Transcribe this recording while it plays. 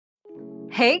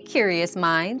Hey, curious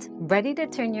minds, ready to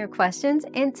turn your questions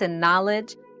into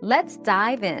knowledge? Let's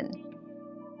dive in.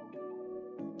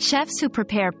 Chefs who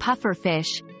prepare puffer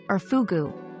fish, or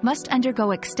fugu, must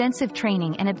undergo extensive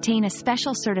training and obtain a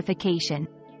special certification.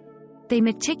 They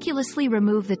meticulously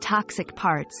remove the toxic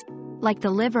parts, like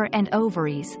the liver and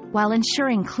ovaries, while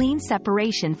ensuring clean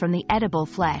separation from the edible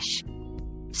flesh.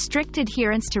 Strict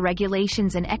adherence to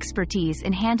regulations and expertise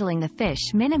in handling the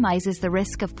fish minimizes the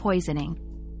risk of poisoning.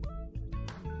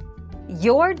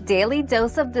 Your daily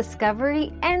dose of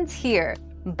discovery ends here,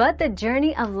 but the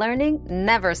journey of learning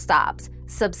never stops.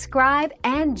 Subscribe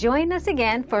and join us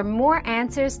again for more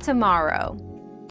answers tomorrow.